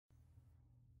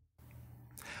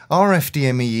Our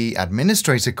FDMEE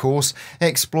Administrator course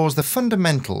explores the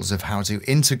fundamentals of how to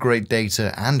integrate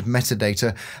data and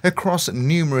metadata across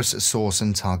numerous source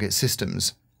and target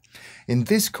systems. In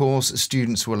this course,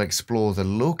 students will explore the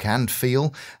look and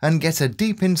feel and get a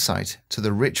deep insight to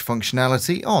the rich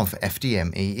functionality of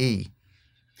FDMEE.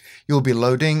 You'll be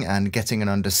loading and getting an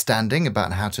understanding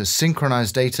about how to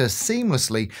synchronize data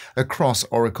seamlessly across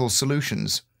Oracle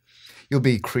solutions. You'll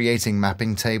be creating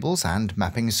mapping tables and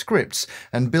mapping scripts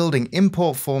and building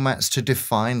import formats to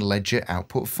define ledger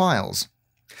output files.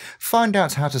 Find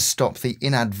out how to stop the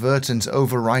inadvertent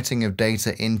overwriting of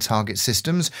data in target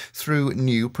systems through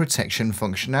new protection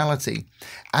functionality,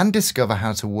 and discover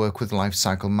how to work with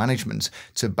lifecycle management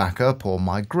to back up or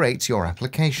migrate your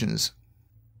applications.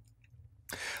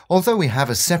 Although we have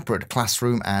a separate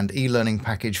classroom and e-learning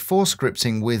package for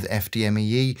scripting with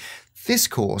FDMEE, this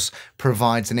course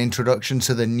provides an introduction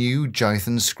to the new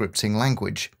Jython scripting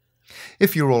language.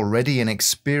 If you're already an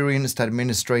experienced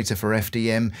administrator for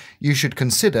FDM, you should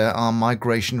consider our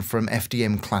Migration from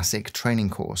FDM Classic training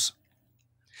course.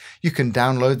 You can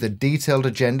download the detailed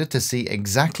agenda to see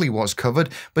exactly what's covered,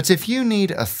 but if you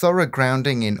need a thorough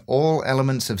grounding in all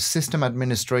elements of system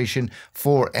administration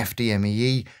for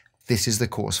FDMEE, this is the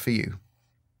course for you.